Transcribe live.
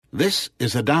This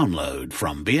is a download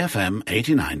from BFM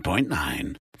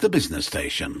 89.9, the business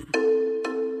station.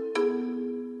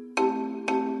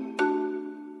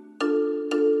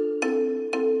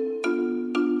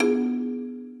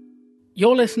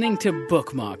 You're listening to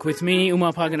Bookmark with me,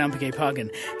 Umar Pagan Ampake Pagan.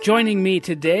 Joining me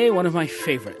today, one of my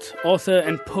favorites, author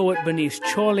and poet Bernice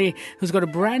Chauly, who's got a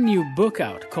brand new book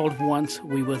out called Once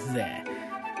We Were There.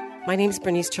 My name is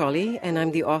Bernice Chauly, and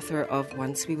I'm the author of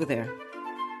Once We Were There.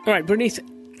 All right, Bernice,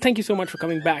 thank you so much for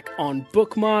coming back on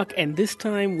Bookmark, and this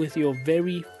time with your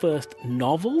very first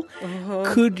novel.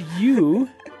 Could you,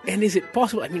 and is it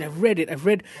possible, I mean, I've read it, I've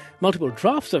read multiple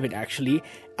drafts of it actually.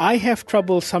 I have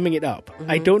trouble summing it up.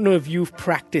 I don't know if you've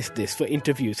practiced this for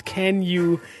interviews. Can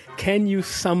you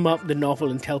sum up the novel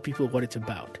and tell people what it's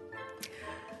about?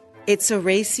 It's a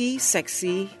racy,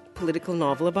 sexy, political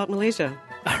novel about Malaysia.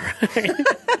 All right.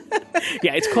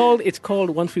 Yeah, it's called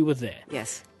Once We Were There.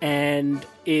 Yes. And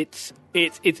it's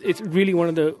really one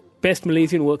of the best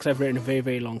Malaysian works I've read in a very,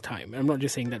 very long time. I'm not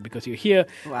just saying that because you're here.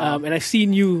 Wow. And I've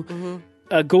seen you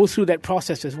go through that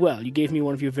process as well. You gave me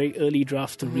one of your very early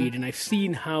drafts to read, and I've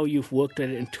seen how you've worked at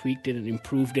it and tweaked it and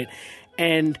improved it.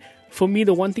 And for me,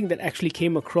 the one thing that actually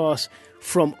came across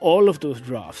from all of those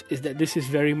drafts is that this is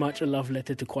very much a love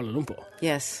letter to Kuala Lumpur.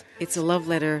 Yes, it's a love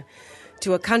letter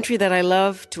to a country that I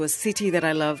love, to a city that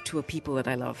I love, to a people that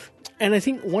I love. And I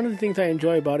think one of the things I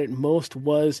enjoy about it most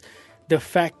was the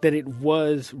fact that it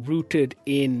was rooted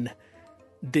in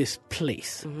this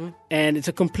place. And it's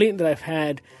a complaint that I've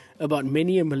had about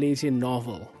many a Malaysian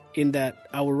novel, in that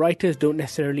our writers don't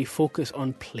necessarily focus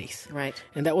on place. Right.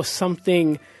 And that was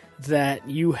something that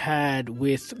you had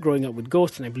with Growing Up with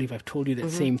Ghosts, and I believe I've told you that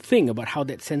same thing about how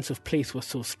that sense of place was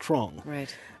so strong.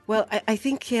 Right. Well, I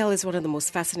think KL is one of the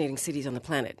most fascinating cities on the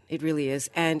planet. It really is.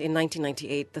 And in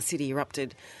 1998, the city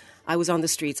erupted. I was on the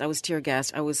streets. I was tear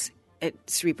gassed. I was at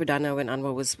Sri Perdana when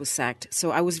Anwar was sacked.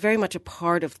 So I was very much a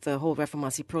part of the whole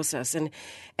Reformasi process. And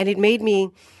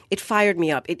it fired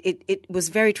me up. It was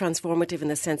very transformative in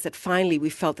the sense that finally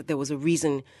we felt that there was a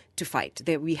reason to fight,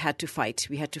 that we had to fight.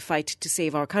 We had to fight to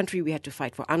save our country. We had to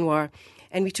fight for Anwar.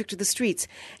 And we took to the streets.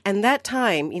 And that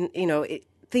time, it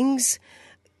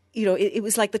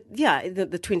was like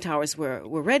the Twin Towers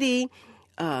were ready.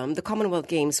 The Commonwealth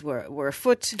Games were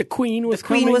afoot. The Queen was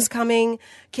coming.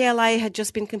 KLI had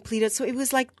just been completed. So it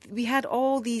was like we had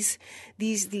all these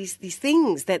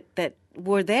things that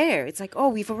were there. It's like, oh,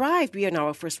 we've arrived. We are now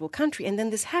a first world country. And then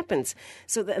this happens.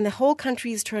 And the whole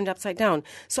country is turned upside down.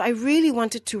 So I really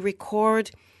wanted to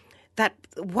record that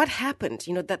what happened,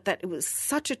 that it was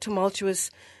such a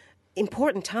tumultuous,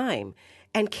 important time.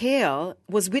 And KL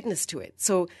was witness to it.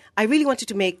 So I really wanted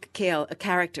to make KL a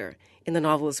character in the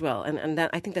novel as well. And that,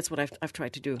 I think that's what I've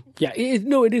tried to do. Yeah,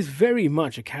 it is very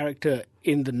much a character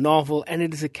in the novel. And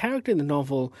it is a character in the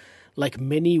novel like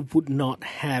many would not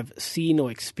have seen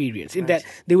or experienced. In that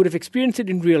they would have experienced it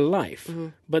in real life,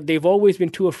 but they've always been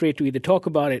too afraid to either talk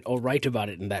about it or write about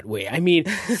it in that way. I mean,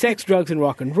 sex, drugs, and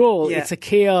rock and roll, it's a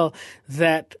KL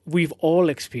that we've all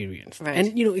experienced. Right.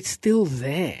 And, it's still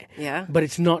there. Yeah. But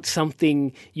it's not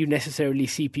something you necessarily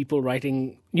see people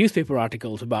writing newspaper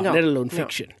articles about, let alone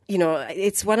fiction.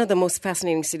 It's one of the most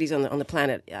fascinating cities on the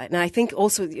planet. And I think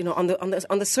also, on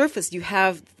the surface, you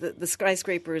have the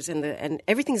skyscrapers and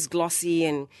everything's glossy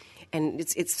and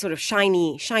it's sort of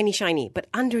shiny. But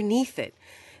underneath it,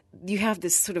 you have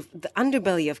this sort of the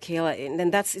underbelly of KL,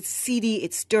 and it's seedy,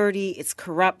 it's dirty, it's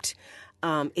corrupt,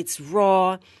 it's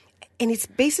raw. And it's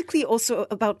basically also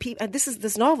about people.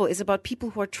 This novel is about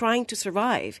people who are trying to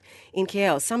survive in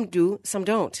KL. Some do, some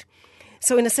don't.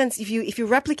 So in a sense, if you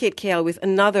replicate KL with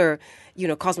another,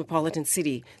 cosmopolitan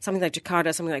city, something like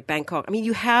Jakarta, something like Bangkok, I mean,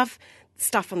 you have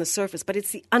stuff on the surface, but it's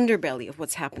the underbelly of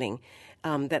what's happening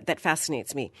that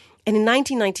fascinates me. And in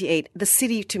 1998, the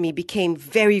city to me became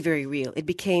very, very real. It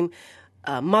became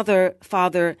mother,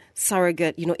 father,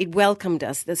 surrogate. It welcomed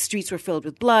us. The streets were filled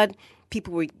with blood.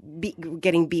 People were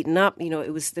getting beaten up.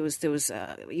 There was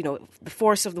the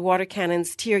force of the water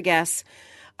cannons, tear gas.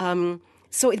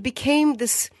 So it became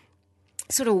this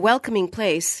sort of welcoming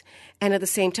place, and at the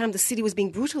same time, the city was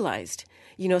being brutalized.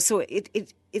 So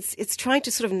it's trying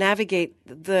to sort of navigate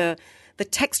the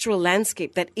textural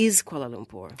landscape that is Kuala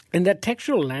Lumpur. And that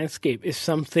textural landscape is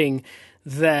something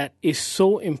that is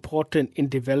so important in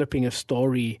developing a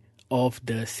story of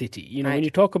the city. When you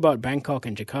talk about Bangkok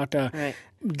and Jakarta,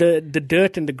 the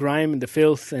dirt and the grime and the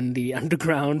filth and the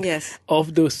underground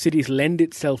of those cities lend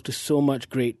itself to so much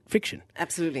great fiction.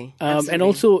 Absolutely. And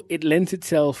also it lends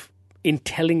itself in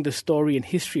telling the story and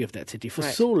history of that city. For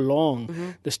so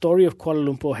long, the story of Kuala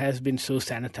Lumpur has been so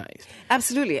sanitized.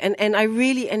 Absolutely.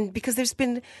 And because there's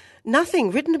been nothing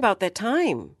written about that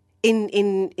time in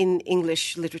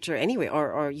English literature anyway,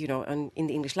 or in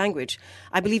the English language.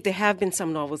 I believe there have been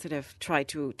some novels that have tried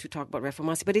to talk about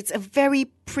Reformasi, but it's a very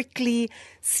prickly,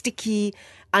 sticky,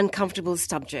 uncomfortable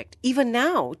subject. Even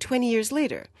now, 20 years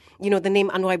later, the name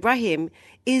Anwar Ibrahim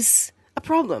is a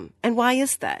problem. And why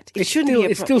is that? It shouldn't be a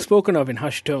problem. It's still spoken of in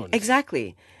hushed tones.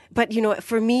 Exactly. But,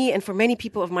 for me and for many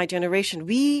people of my generation,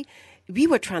 we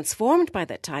were transformed by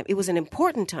that time. It was an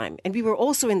important time. And we were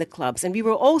also in the clubs and we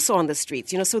were also on the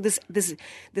streets. So this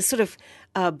sort of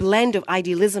blend of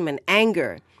idealism and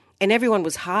anger, and everyone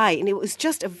was high. And it was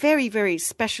just a very, very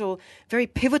special, very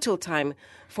pivotal time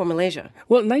for Malaysia.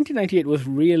 Well, 1998 was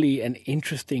really an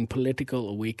interesting political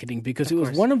awakening because it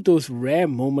was one of those rare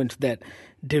moments that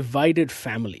divided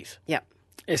families. Yeah.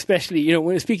 Especially, when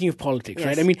we're speaking of politics,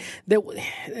 right? I mean,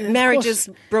 marriages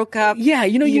broke up. Yeah,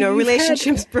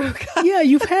 relationships broke up. Yeah,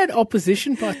 you've had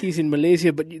opposition parties in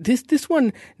Malaysia, but this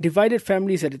one divided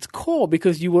families at its core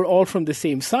because you were all from the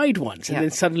same side once, and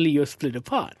then suddenly you're split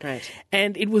apart. Right.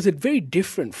 And it was a very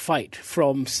different fight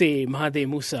from, say, Mahathir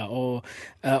Musa or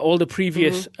all the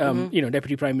previous,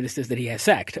 deputy prime ministers that he has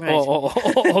sacked or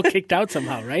kicked out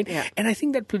somehow, right? Yeah. And I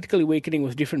think that political awakening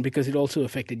was different because it also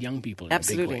affected young people in a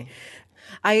big way.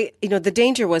 The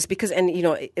danger was because,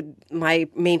 my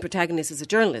main protagonist is a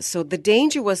journalist, so the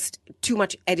danger was too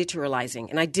much editorializing,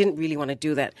 and I didn't really want to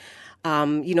do that.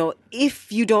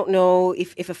 If you don't know,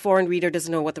 if a foreign reader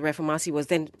doesn't know what the Reformasi was,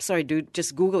 then sorry, dude,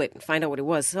 just Google it and find out what it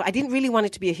was. So I didn't really want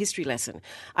it to be a history lesson.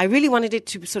 I really wanted it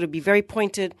to sort of be very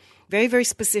pointed, very, very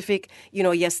specific.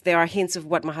 Yes, there are hints of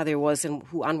what Mahathir was and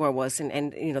who Anwar was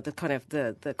and the kind of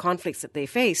the conflicts that they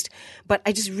faced. But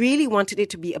I just really wanted it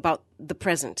to be about the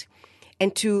present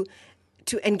and to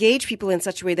engage people in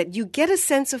such a way that you get a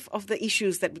sense of the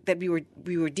issues that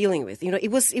we were dealing with. It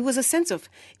was a sense of,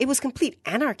 it was complete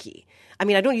anarchy. I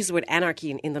mean, I don't use the word anarchy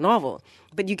in the novel,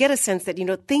 but you get a sense that,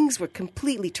 things were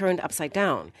completely turned upside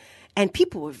down. And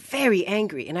people were very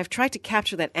angry. And I've tried to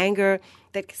capture that anger,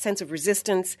 that sense of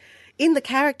resistance in the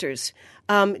characters.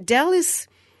 Del is...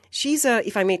 She's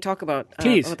if I may talk about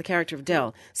the character of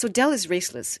Del. So Del is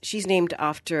raceless. She's named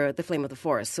after the Flame of the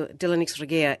Forest. So Dilanix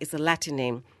Regea is the Latin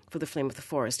name for the Flame of the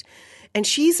Forest. And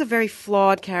she's a very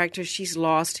flawed character. She's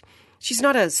lost. She's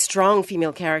not a strong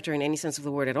female character in any sense of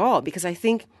the word at all, because I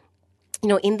think,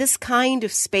 in this kind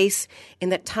of space, in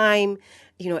that time,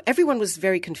 everyone was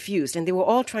very confused and they were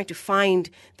all trying to find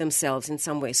themselves in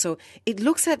some way. So it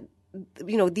looks at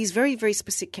these very, very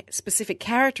specific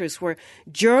characters who are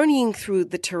journeying through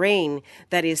the terrain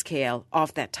that is KL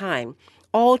of that time,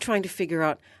 all trying to figure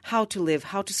out how to live,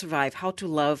 how to survive, how to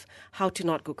love, how to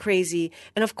not go crazy.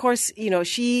 And of course,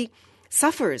 she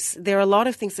suffers. There are a lot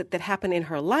of things that happen in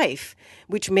her life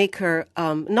which make her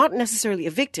not necessarily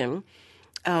a victim,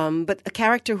 but a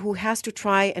character who has to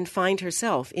try and find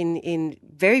herself in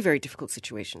very, very difficult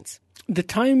situations. The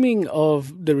timing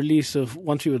of the release of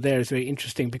Once We Were There is very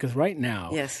interesting because right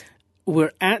now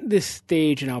we're at this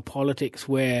stage in our politics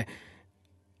where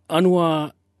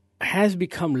Anwar has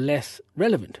become less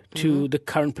relevant to the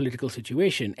current political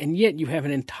situation. And yet you have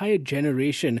an entire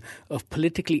generation of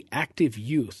politically active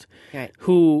youth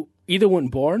who either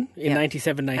weren't born in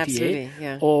 97,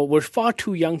 98, or were far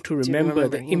too young to remember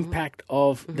the impact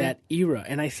of that era.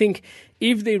 And I think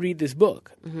if they read this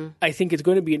book, I think it's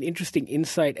going to be an interesting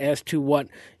insight as to what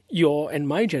your and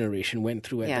my generation went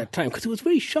through at that time. Because it was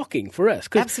very shocking for us.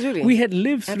 Absolutely. We had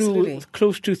lived through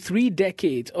close to 3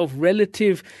 decades of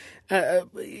relative...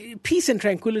 peace and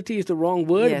tranquility is the wrong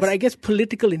word, but I guess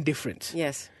political indifference.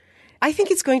 Yes. I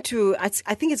think it's going to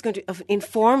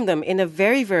inform them in a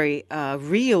very, very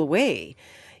real way.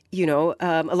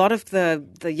 A lot of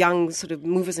the young sort of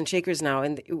movers and shakers now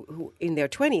who in their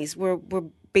 20s were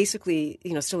basically,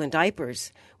 still in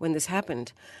diapers when this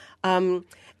happened.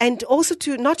 And also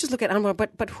to not just look at Anwar,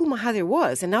 but who Mahathir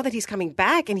was. And now that he's coming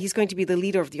back and he's going to be the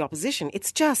leader of the opposition,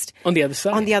 it's just... On the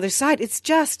other side. It's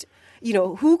just,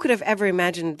 who could have ever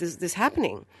imagined this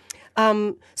happening?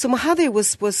 So Mahathir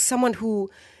was someone who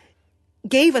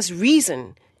gave us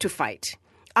reason to fight.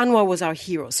 Anwar was our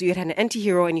hero. So you had an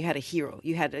anti-hero and you had a hero.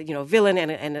 You had a villain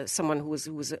and someone who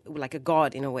was like a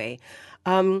god in a way.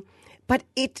 But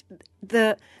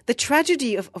the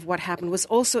tragedy of what happened was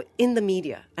also in the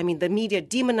media. I mean, the media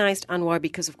demonized Anwar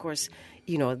because, of course,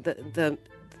 the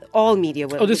all media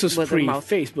were... this was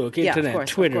pre-Facebook, internet,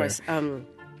 Twitter. Of course.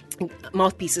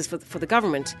 Mouthpieces for the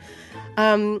government.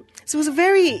 So it was a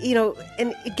very,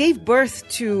 and it gave birth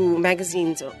to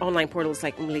magazines, online portals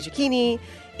like Malaysia Kini.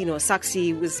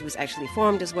 Saksi was actually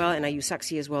formed as well, and I use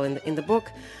Saksi as well in the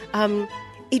book.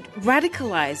 It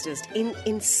radicalized us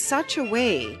in such a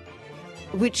way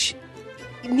which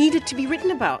needed to be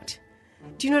written about.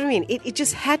 Do you know what I mean? It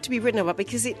just had to be written about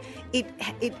because it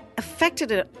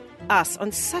affected us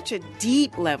on such a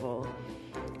deep level,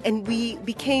 and we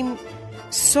became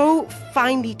so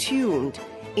finely tuned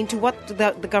into what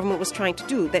the government was trying to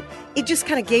do that it just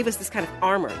kind of gave us this kind of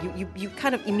armor. You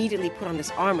kind of immediately put on this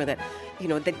armor that, you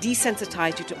know, that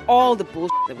desensitized you to all the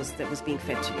bullshit that was being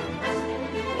fed to you.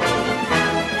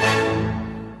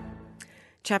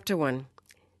 Chapter 1.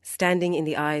 Standing in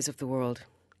the Eyes of the World.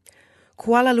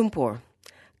 Kuala Lumpur.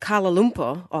 Kuala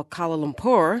Lumpur, or Kuala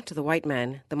Lumpur to the white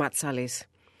man, the Matsalis.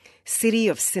 City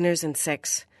of sinners and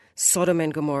sex, Sodom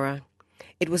and Gomorrah.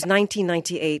 It was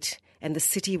 1998, and the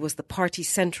city was the party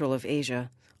central of Asia,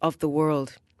 of the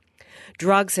world.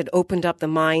 Drugs had opened up the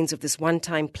minds of this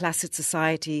one-time placid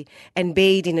society and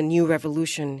bathed in a new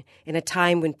revolution, in a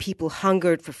time when people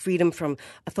hungered for freedom from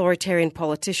authoritarian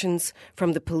politicians,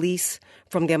 from the police,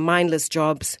 from their mindless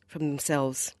jobs, from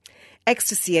themselves.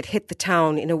 Ecstasy had hit the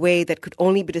town in a way that could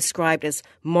only be described as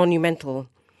monumental.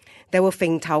 There were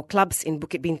Feng Tao clubs in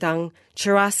Bukit Bintang,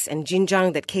 Cheras and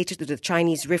Jinjiang that catered to the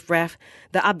Chinese riffraff,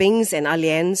 the Abings and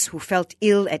Aliens who felt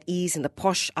ill at ease in the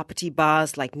posh uppity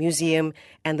bars like Museum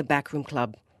and the Backroom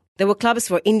Club. There were clubs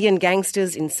for Indian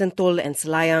gangsters in Sentul and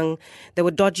Selayang. There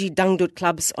were dodgy dangdut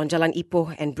clubs on Jalan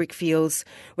Ipoh and Brickfields,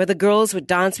 where the girls would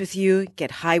dance with you, get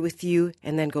high with you,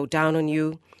 and then go down on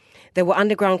you. There were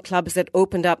underground clubs that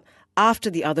opened up after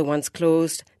the other ones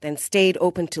closed, then stayed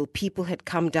open till people had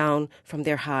come down from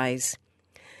their highs.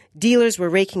 Dealers were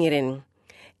raking it in.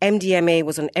 MDMA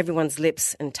was on everyone's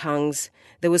lips and tongues.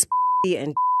 There was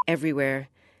and everywhere.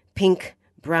 Pink,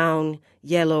 brown,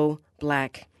 yellow,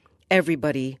 black.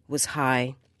 Everybody was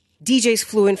high. DJs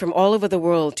flew in from all over the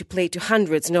world to play to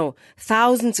hundreds, no,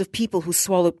 thousands of people who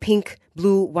swallowed pink,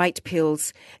 blue, white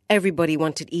pills. Everybody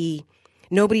wanted E.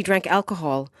 Nobody drank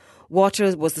alcohol.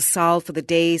 Water was the salve for the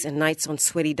days and nights on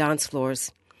sweaty dance floors.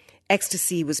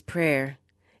 Ecstasy was prayer.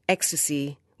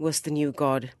 Ecstasy was the new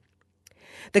God.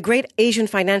 The great Asian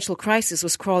financial crisis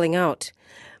was crawling out.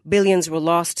 Billions were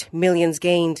lost, millions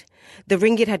gained. The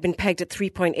ringgit had been pegged at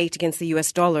 3.8 against the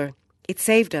US dollar. It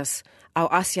saved us. Our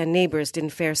ASEAN neighbors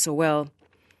didn't fare so well.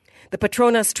 The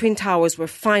Petronas Twin Towers were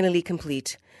finally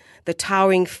complete. The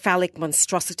towering phallic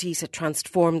monstrosities had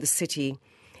transformed the city.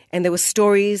 And there were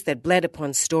stories that bled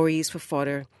upon stories for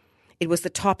fodder. It was the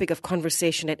topic of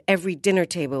conversation at every dinner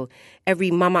table, every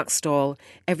mamak stall,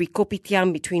 every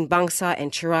kopitiam between Bangsa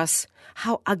and Cheras.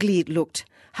 How ugly it looked,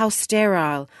 how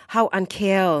sterile, how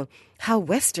un-KL, how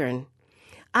Western.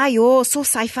 Ayo, so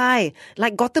sci-fi,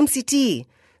 like Gotham City.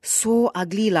 So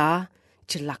ugly lah,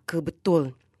 celaka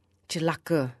betul.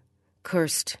 Celaka,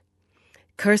 cursed.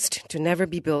 Cursed to never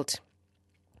be built.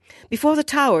 Before the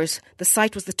towers, the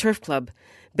site was the Turf Club,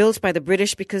 built by the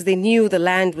British because they knew the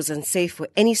land was unsafe for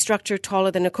any structure taller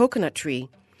than a coconut tree.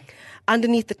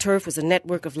 Underneath the turf was a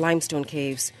network of limestone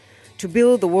caves. To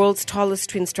build the world's tallest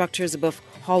twin structures above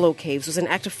hollow caves was an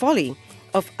act of folly,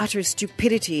 of utter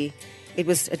stupidity. It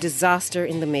was a disaster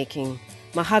in the making.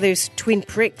 Mahathir's twin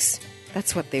pricks,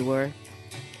 that's what they were.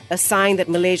 A sign that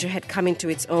Malaysia had come into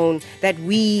its own, that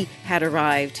we had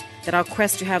arrived, that our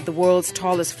quest to have the world's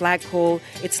tallest flagpole,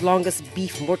 its longest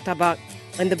beef murtabak,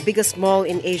 and the biggest mall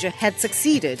in Asia had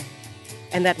succeeded,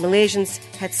 and that Malaysians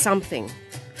had something,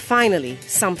 finally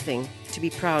something, to be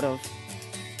proud of.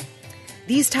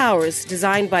 These towers,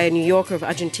 designed by a New Yorker of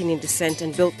Argentinian descent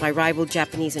and built by rival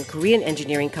Japanese and Korean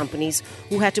engineering companies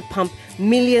who had to pump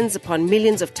millions upon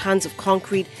millions of tons of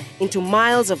concrete into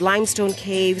miles of limestone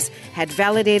caves, had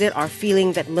validated our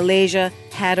feeling that Malaysia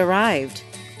had arrived.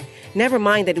 Never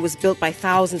mind that it was built by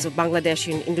thousands of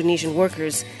Bangladeshi and Indonesian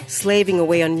workers slaving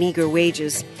away on meager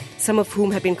wages, some of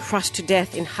whom had been crushed to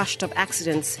death in hushed-up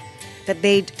accidents, that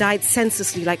they died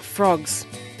senselessly like frogs,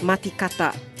 mati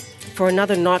kata, for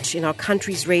another notch in our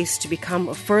country's race to become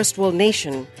a first world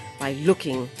nation by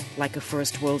looking like a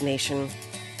first world nation.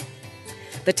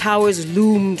 The towers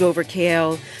loomed over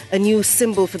KL, a new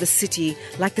symbol for the city,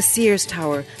 like the Sears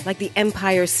Tower, like the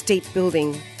Empire State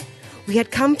Building. We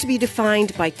had come to be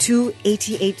defined by two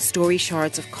 88-story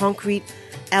shards of concrete,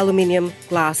 aluminium,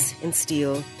 glass, and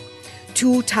steel.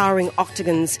 Two towering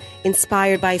octagons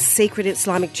inspired by sacred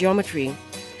Islamic geometry.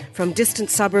 From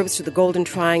distant suburbs to the Golden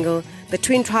Triangle, the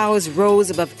Twin Towers rose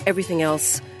above everything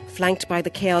else, flanked by the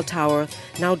KL Tower,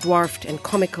 now dwarfed and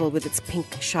comical with its pink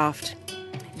shaft.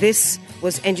 This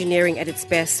was engineering at its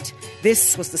best.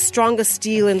 This was the strongest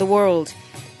steel in the world,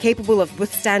 capable of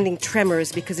withstanding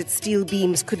tremors because its steel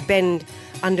beams could bend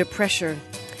under pressure.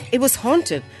 It was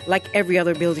haunted like every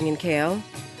other building in KL.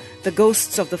 The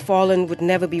ghosts of the fallen would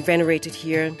never be venerated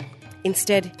here.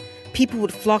 Instead, people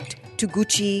would flock to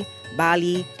Gucci,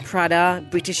 Bali, Prada,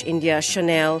 British India,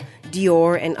 Chanel,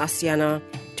 Dior, and Asiana,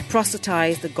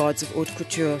 proselytize the gods of haute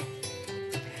couture.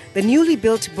 The newly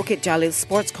built Bukit Jalil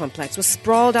Sports Complex was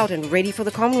sprawled out and ready for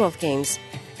the Commonwealth Games.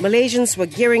 Malaysians were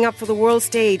gearing up for the world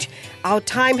stage. Our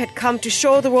time had come to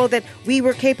show the world that we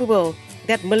were capable,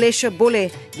 that Malaysia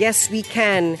boleh, yes we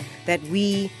can, that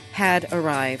we had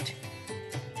arrived.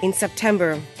 In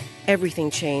September,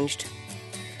 everything changed.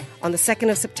 On the 2nd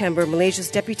of September,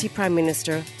 Malaysia's Deputy Prime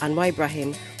Minister, Anwar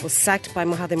Ibrahim, was sacked by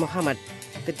Mahathir Mohamad,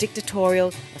 the dictatorial,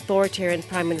 authoritarian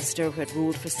Prime Minister who had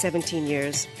ruled for 17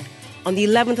 years. On the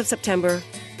 11th of September,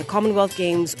 the Commonwealth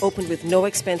Games opened with no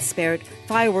expense spared,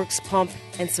 fireworks, pomp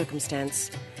and circumstance.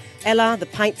 Ella, the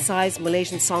pint-sized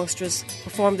Malaysian songstress,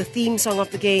 performed the theme song of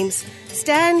the Games,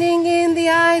 standing in the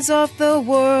eyes of the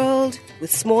world,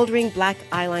 with smouldering black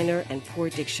eyeliner and poor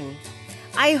diction.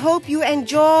 I hope you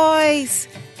enjoys,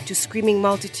 to screaming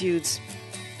multitudes.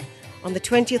 On the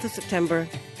 20th of September,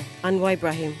 Anwar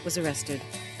Ibrahim was arrested.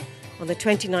 On the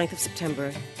 29th of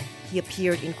September, he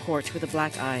appeared in court with a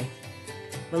black eye.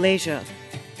 Malaysia,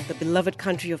 the beloved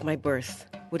country of my birth,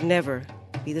 would never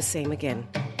be the same again.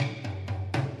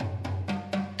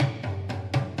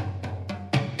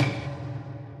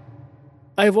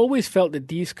 I've always felt that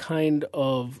these kind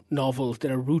of novels that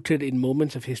are rooted in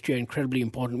moments of history are incredibly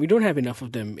important. We don't have enough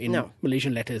of them in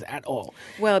Malaysian letters at all.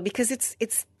 Well, because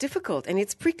it's difficult and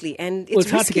it's prickly and it's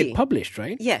hard risky. to get published,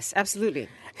 right? Yes, absolutely.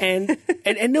 And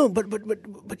no,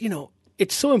 but you know,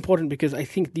 it's so important because I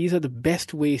think these are the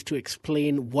best ways to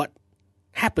explain what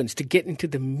happens, to get into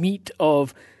the meat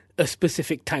of a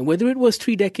specific time, whether it was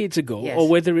 3 decades ago or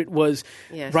whether it was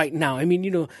right now. I mean, you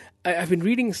know, I've been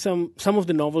reading some of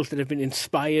the novels that have been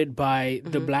inspired by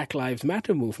the Black Lives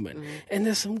Matter movement, and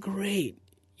there's some great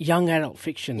young adult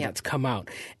fiction that's come out,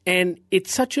 and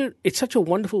it's such a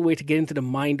wonderful way to get into the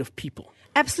mind of people.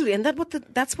 Absolutely, and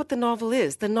that's what the novel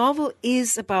is. The novel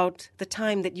is about the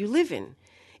time that you live in.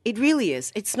 It really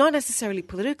is. It's not necessarily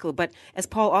political, but as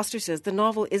Paul Auster says, the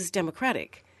novel is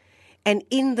democratic. And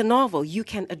in the novel, you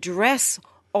can address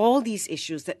all these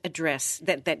issues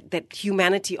that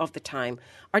humanity of the time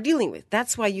are dealing with.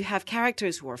 That's why you have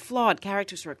characters who are flawed,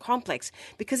 characters who are complex,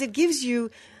 because it gives you,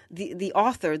 the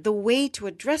author, the way to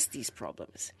address these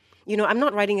problems. You know, I'm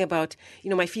not writing about, you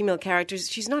know, my female characters.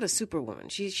 She's not a superwoman.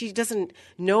 She doesn't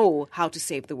know how to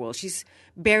save the world. She's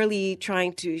barely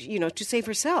trying to, you know, to save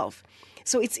herself.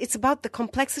 So it's about the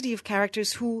complexity of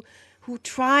characters who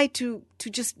try to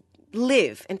just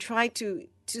live and try to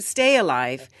stay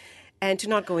alive and to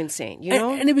not go insane, you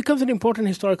know? And it becomes an important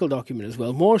historical document as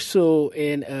well, more so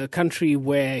in a country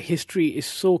where history is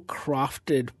so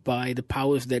crafted by the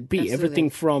powers that be.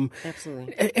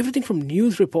 Absolutely. Everything from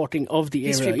news reporting of the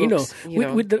History era, books,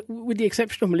 with the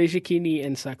exception of Malaysia Kini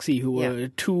and Saksi, who were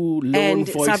two lone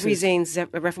voices. And Sabri Zain's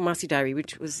Reformasi diary,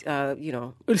 which was,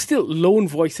 But still lone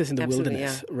voices in the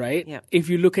wilderness, right? Yeah. If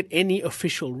you look at any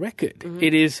official record,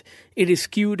 it is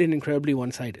skewed and incredibly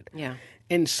one-sided. Yeah.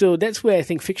 And so that's where I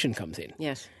think fiction comes in.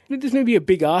 Yes. This may be a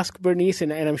big ask, Bernice,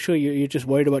 and I'm sure you're just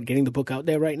worried about getting the book out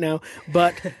there right now.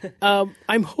 But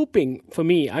I'm hoping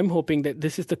that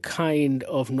this is the kind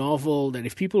of novel that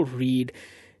if people read,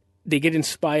 they get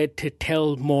inspired to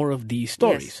tell more of these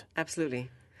stories. Yes, absolutely.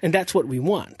 And that's what we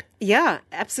want. Yeah,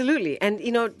 absolutely. And,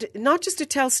 you know, not just to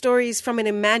tell stories from an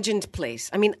imagined place.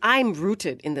 I mean, I'm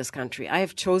rooted in this country. I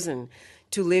have chosen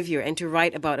to live here and to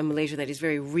write about a Malaysia that is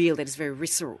very real, that is very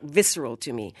visceral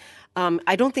to me.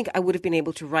 I don't think I would have been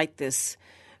able to write this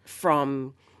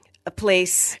from a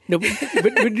place. No,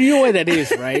 but you know why that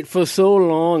is, right? For so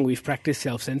long, we've practiced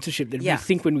self-censorship that we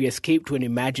think when we escape to an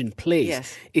imagined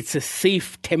place, it's a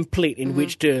safe template in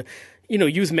which to, you know,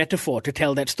 use metaphor to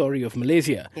tell that story of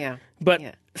Malaysia. Yeah. But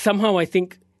somehow I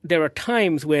think there are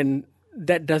times when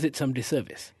that does it some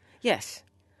disservice. Yes.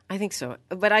 I think so.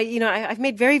 But I've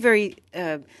made very, very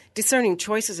discerning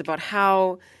choices about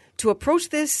how to approach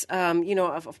this.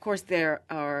 Of course, there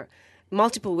are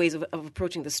multiple ways of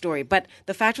approaching the story. But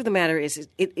the fact of the matter is,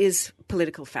 it is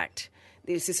political fact.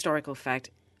 It is historical fact.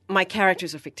 My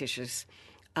characters are fictitious.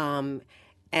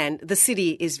 And the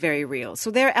city is very real.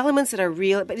 So there are elements that are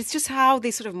real, but it's just how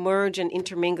they sort of merge and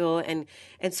intermingle and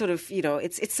sort of, you know,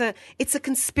 it's a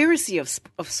conspiracy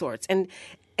of sorts. And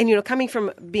you know, coming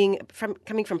from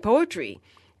poetry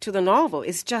to the novel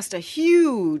is just a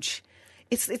huge.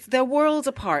 They're worlds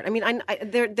apart. I mean,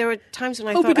 there are times when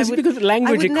I thought because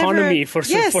language economy for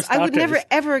starters. I would never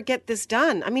ever get this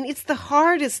done. I mean, it's the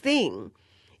hardest thing,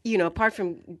 you know, apart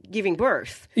from giving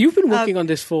birth. You've been working on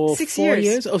this for 6 4 years.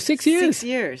 years? Oh, 6 years. 6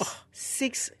 years. Oh.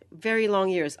 6 very long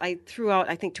years. I threw out,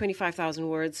 I think, 25,000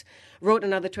 words. Wrote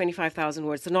another 25,000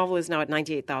 words. The novel is now at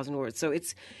 98,000 words. So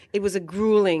it was a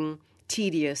grueling,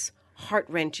 tedious,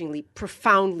 heart-wrenchingly,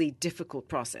 profoundly difficult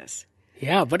process.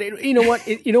 Yeah, but you know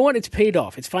what? It's paid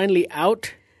off. It's finally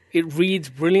out. It reads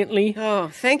brilliantly. Oh,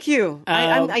 thank you.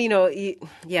 I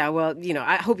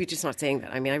hope you're just not saying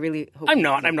that. I mean, I really hope. I'm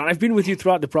not. I've been with you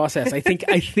throughout the process. I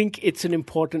think it's an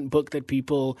important book that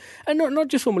people, and not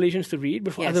just for Malaysians to read,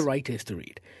 but for other writers to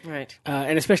read. Right.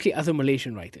 And especially other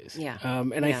Malaysian writers. Yeah.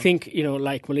 I think,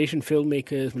 like Malaysian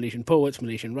filmmakers, Malaysian poets,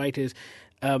 Malaysian writers,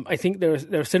 I think there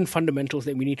are certain fundamentals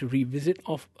that we need to revisit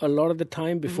of a lot of the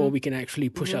time before we can actually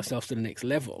push ourselves to the next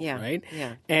level, right?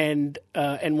 Yeah. And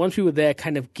once we were there,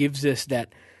 kind of gives us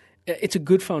that. It's a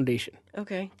good foundation.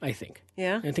 Okay. I think.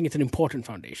 Yeah. I think it's an important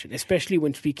foundation, especially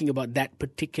when speaking about that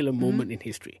particular moment in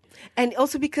history. And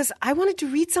also because I wanted to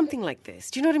read something like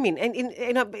this. Do you know what I mean?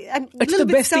 And I'm a It's little the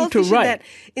bit best thing to selfish write.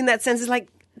 in that sense. It's like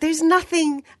there's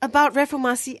nothing about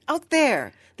Reformasi out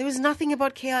there. There was nothing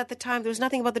about KL at the time. There was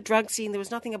nothing about the drug scene. There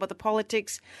was nothing about the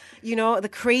politics, the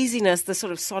craziness, the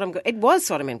sort of it was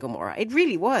Sodom and Gomorrah. It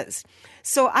really was.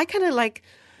 So I kind of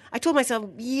I told myself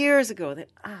years ago that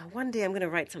one day I'm going to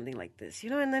write something like this,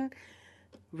 and then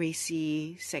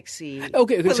racy, sexy.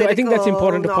 Okay, so I think that's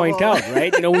important to point novel. out,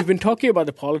 right? We've been talking about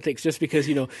the politics just because,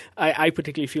 I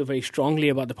particularly feel very strongly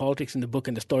about the politics in the book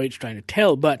and the story it's trying to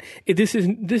tell. But this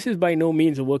is by no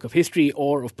means a work of history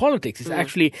or of politics. It's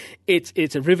actually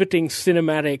it's a riveting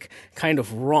cinematic kind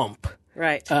of romp.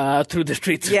 Right. Through the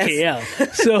streets of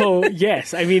KL. So,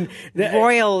 yes, I mean...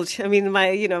 roiled. I mean,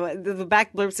 the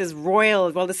back blurb says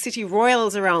roiled, while the city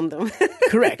roils around them.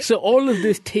 Correct. So all of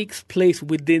this takes place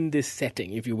within this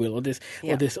setting, if you will, or this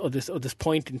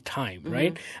point in time,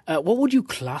 right? What would you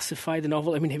classify the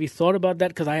novel? I mean, have you thought about that?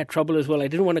 Because I had trouble as well. I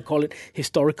didn't want to call it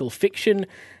historical fiction.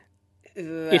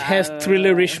 It has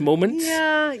thrillerish moments.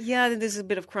 Yeah. There's a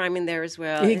bit of crime in there as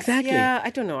well. Exactly. I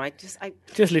don't know. Just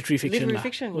literary fiction. Literary now.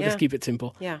 fiction. We'll just keep it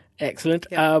simple. Yeah. Excellent.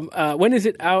 Yeah. When is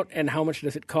it out, and how much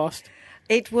does it cost?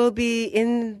 It will be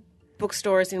in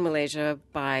bookstores in Malaysia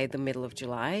by the middle of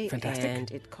July. Fantastic.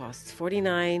 And it costs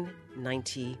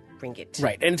 49.90 ringgit.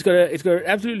 Right, and it's got an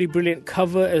absolutely brilliant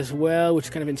cover as well, which is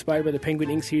kind of inspired by the Penguin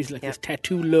Ink series, like this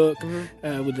tattoo look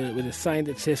with a sign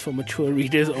that says "for mature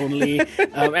readers only."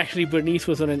 Actually, Bernice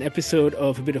was on an episode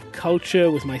of A Bit of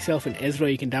Culture with myself and Ezra.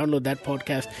 You can download that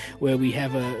podcast where we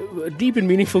have a deep and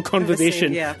meaningful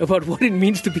conversation about what it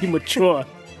means to be mature.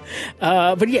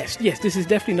 But yes, this is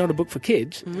definitely not a book for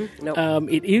kids. Nope.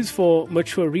 It is for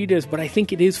mature readers, but I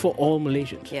think it is for all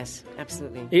Malaysians. Yes,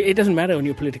 absolutely. It doesn't matter on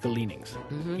your political leanings.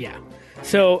 Yeah.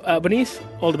 So, Bernice,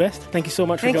 all the best. Thank you so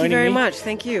much for joining me. Thank you very much.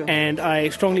 Thank you. And I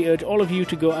strongly urge all of you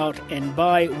to go out and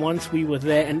buy Once We Were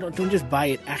There. And don't just buy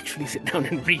it, actually sit down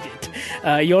and read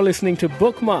it. You're listening to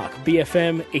Bookmark,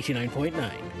 BFM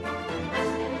 89.9.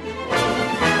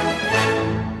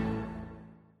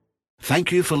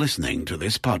 Thank you for listening to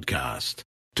this podcast.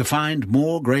 To find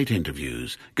more great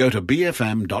interviews, go to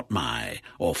bfm.my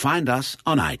or find us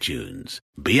on iTunes.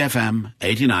 BFM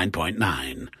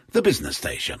 89.9, the business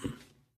station.